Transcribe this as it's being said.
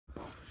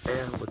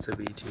And what's up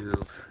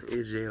YouTube,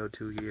 it's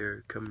JO2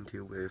 here, coming to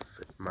you with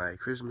my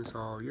Christmas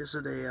haul.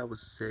 Yesterday I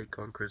was sick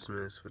on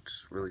Christmas, which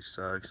really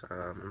sucks.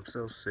 I'm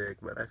still sick,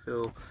 but I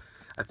feel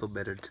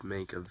better to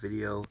make a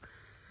video.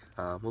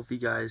 Hope you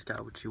guys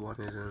got what you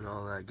wanted and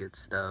all that good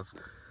stuff.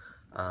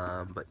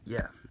 But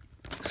yeah,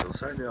 so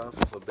starting it off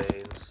with a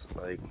bang,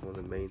 like one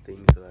of the main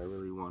things that I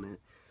really wanted.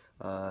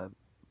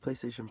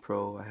 PlayStation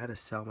Pro. I had to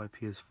sell my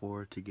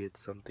PS4 to get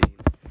something,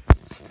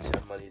 to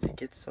have money to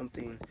get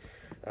something.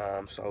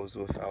 So I was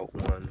without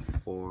one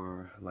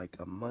for like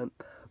a month,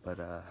 but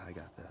I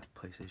got the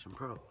PlayStation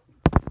Pro.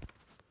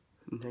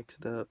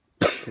 Next up,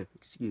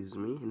 excuse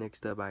me.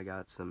 Next up, I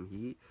got some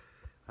heat.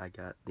 I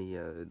got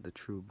the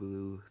True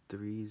Blue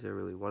 3s. I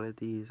really wanted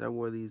these. I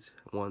wore these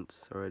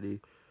once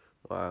already.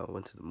 Well, I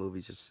went to the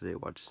movies yesterday,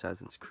 watched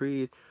Assassin's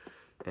Creed,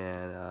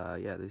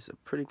 and yeah, these are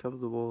pretty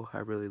comfortable. I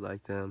really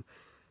like them.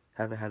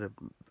 Haven't had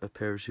a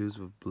pair of shoes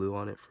with blue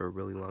on it for a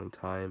really long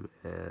time,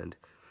 and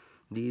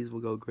these will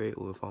go great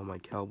with all my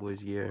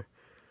Cowboys gear.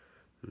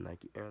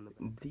 Nike Air.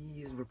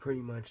 These were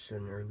pretty much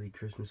an early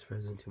Christmas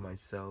present to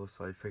myself,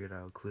 so I figured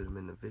I'll include them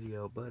in the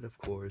video. But of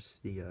course,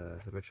 the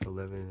Retro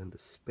 11 and the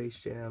Space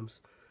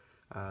Jams,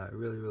 I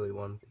really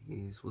wanted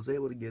these. Was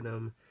able to get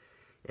them,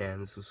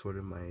 and this was sort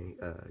of my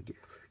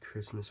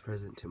Christmas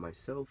present to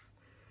myself.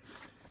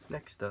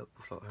 Next up,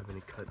 without having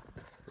to cut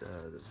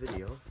the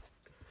video,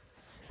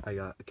 I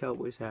got a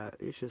Cowboys hat.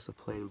 It's just a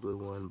plain blue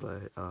one,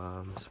 but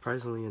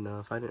surprisingly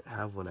enough, I didn't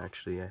have one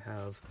actually. I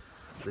have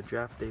the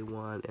draft day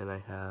one, and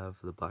I have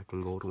the black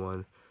and gold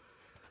one.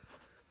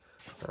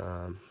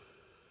 So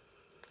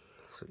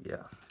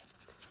yeah,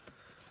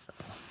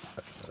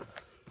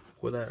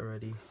 wore that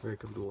already. Very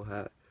comfortable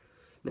hat.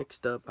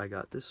 Next up, I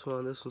got this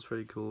one. This one's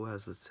pretty cool. It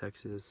has the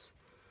Texas.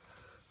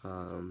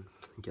 You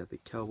got the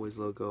Cowboys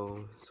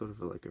logo, sort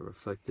of like a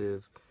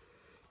reflective.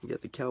 You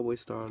got the Cowboy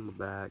star on the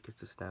back.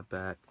 It's a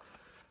snapback.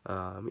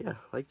 Yeah,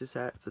 I like this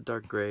hat. It's a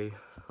dark gray,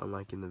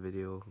 unlike in the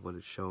video what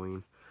it's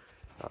showing.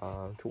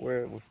 Could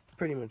wear it with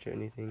pretty much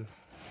anything.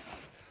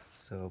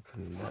 So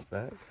putting that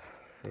back,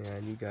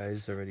 and you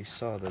guys already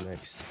saw the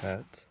next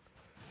hat.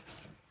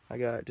 I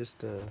got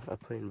just a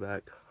plain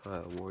black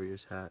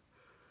Warriors hat.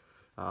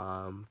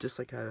 Just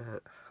like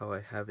how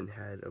I haven't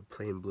had a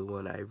plain blue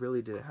one, I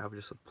really didn't have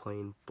just a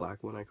plain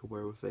black one I could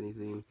wear with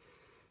anything.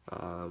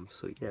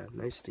 So yeah,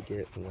 nice to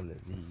get one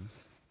of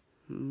these.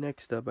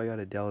 Next up, I got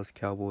a Dallas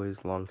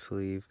Cowboys long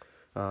sleeve.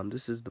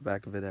 This is the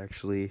back of it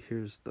actually.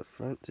 Here's the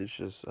front. It's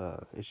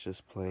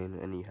just plain,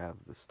 and you have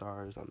the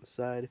stars on the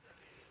side.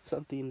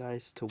 Something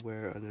nice to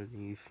wear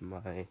underneath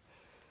my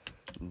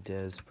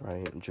Dez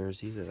Bryant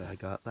jersey that I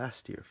got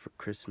last year for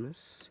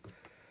Christmas.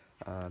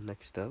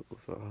 Next up,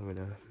 I'm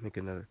gonna make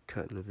another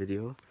cut in the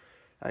video.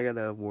 I got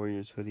a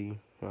Warriors hoodie.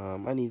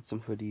 I need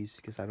some hoodies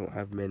because I don't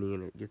have many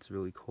and it gets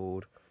really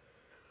cold.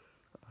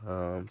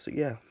 So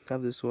yeah,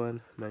 have this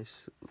one.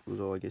 Nice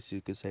little, I guess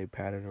you could say,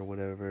 pattern or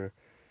whatever.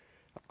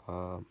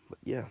 But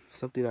yeah,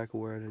 something I could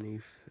wear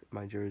underneath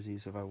my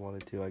jerseys if I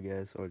wanted to, I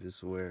guess, or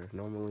just wear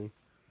normally.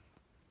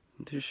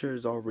 This shirt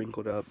is all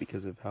wrinkled up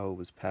because of how it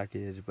was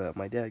packaged, but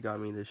my dad got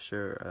me this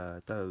shirt.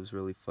 I thought it was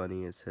really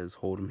funny. It says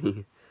 "Hold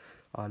Me"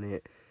 on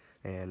it,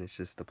 and it's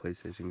just the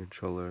PlayStation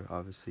controller,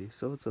 obviously.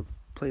 So it's a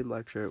plain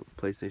black shirt with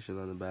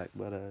PlayStation on the back,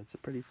 but it's a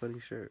pretty funny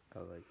shirt. I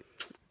like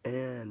it.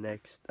 And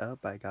next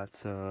up, I got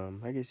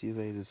some, I guess you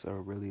say this, a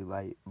really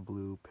light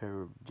blue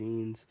pair of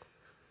jeans.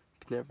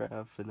 Can never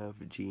have enough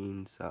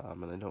jeans,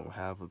 and I don't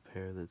have a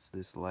pair that's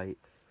this light.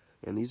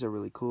 And these are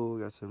really cool.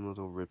 Got some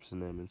little rips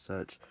in them and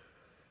such.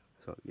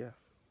 So yeah.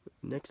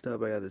 Next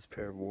up, I got this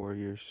pair of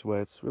Warrior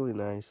sweats. Really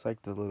nice.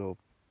 Like the little,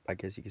 I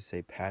guess you could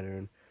say,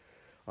 pattern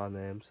on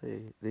them.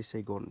 They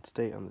say Golden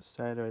State on the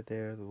side right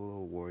there. The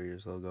little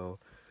Warriors logo.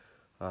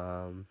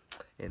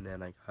 And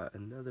then I got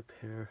another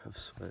pair of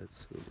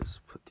sweats. Let me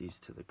just put these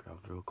to the ground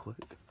real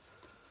quick.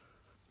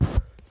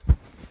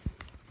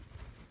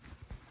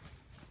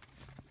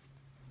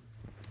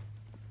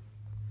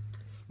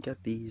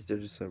 Got these. They're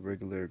just a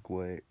regular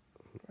gray.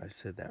 I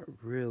said that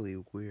really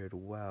weird.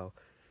 Wow.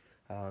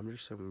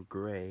 There's some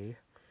gray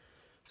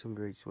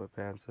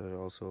sweatpants that are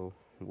also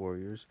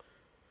Warriors.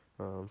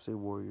 Say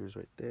Warriors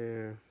right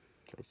there.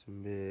 Nice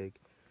and big.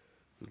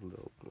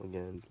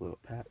 Little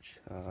patch.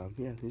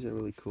 Yeah, these are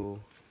really cool.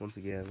 Once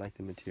again, like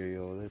the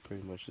material, they're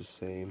pretty much the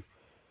same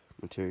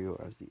material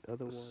as the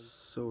other ones.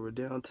 So we're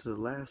down to the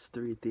last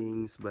three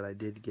things, but I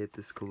did get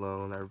this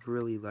cologne. I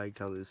really liked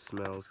how this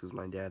smells because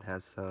my dad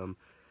has some,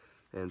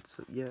 and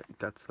so yeah,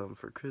 got some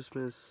for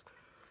Christmas.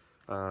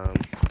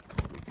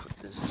 Put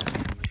this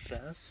down really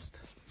fast.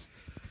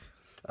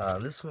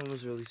 This one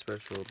was really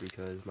special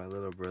because my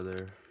little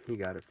brother, he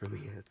got it for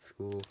me at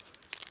school.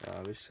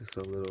 It's just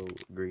a little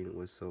green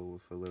whistle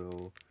with a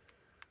little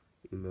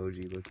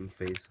emoji looking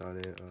face on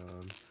it.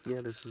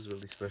 Yeah, this was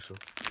really special.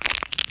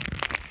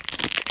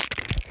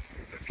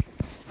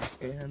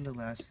 And the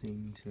last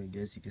thing to, I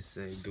guess you could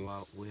say, go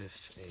out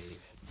with a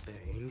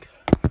bang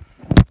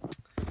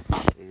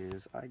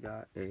is I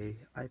got a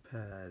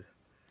iPad.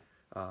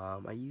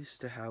 I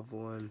used to have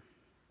one.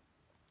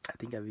 I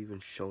think I've even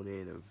shown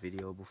it in a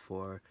video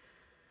before.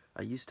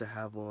 I used to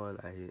have one.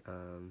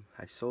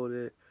 I sold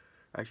it.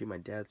 Actually, my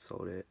dad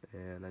sold it,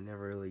 and I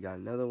never really got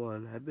another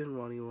one. I've been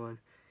wanting one,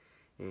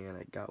 and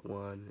I got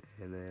one,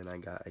 and then I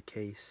got a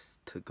case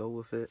to go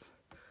with it.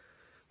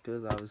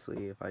 Because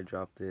obviously, if I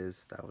drop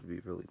this, that would be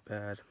really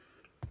bad.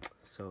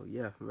 So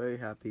yeah, I'm very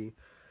happy.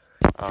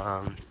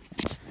 I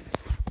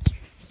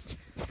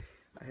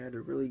had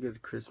a really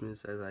good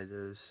Christmas as I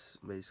just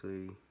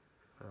basically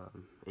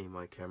aim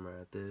my camera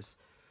at this.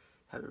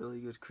 Had a really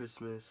good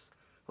Christmas.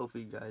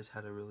 Hopefully you guys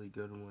had a really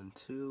good one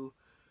too.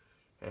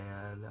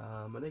 And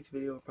my next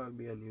video will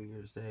probably be on New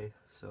Year's Day.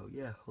 So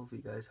yeah,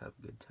 hopefully you guys have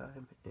a good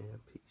time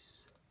and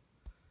peace.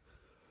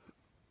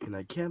 And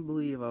I can't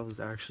believe I was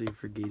actually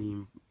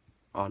forgetting,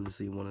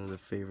 honestly, one of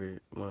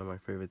my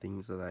favorite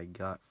things that I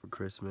got for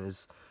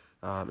Christmas.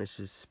 It's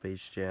just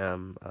Space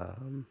Jam.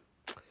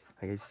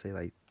 I guess say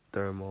like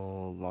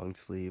thermal, long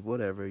sleeve,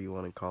 whatever you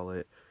want to call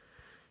it.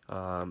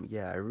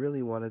 Yeah, I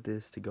really wanted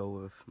this to go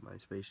with my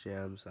Space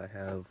Jams. I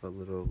have a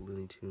little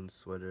Looney Tunes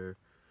sweater,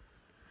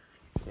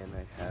 and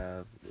I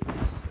have this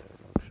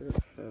shirt.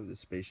 I have the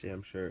Space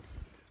Jam shirt.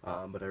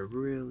 But I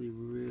really,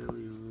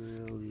 really,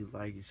 really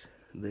liked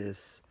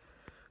this.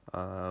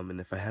 And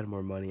if I had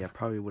more money, I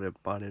probably would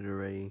have bought it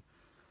already.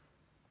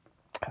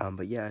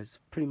 But yeah, it's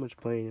pretty much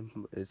plain.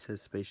 It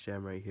says Space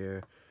Jam right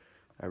here.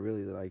 I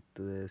really liked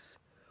this.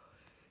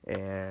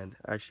 And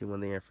actually,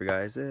 one thing I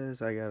forgot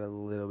is I got a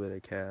little bit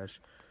of cash.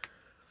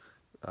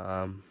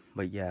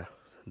 But yeah,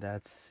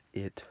 that's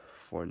it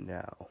for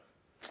now.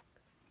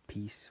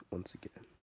 Peace once again.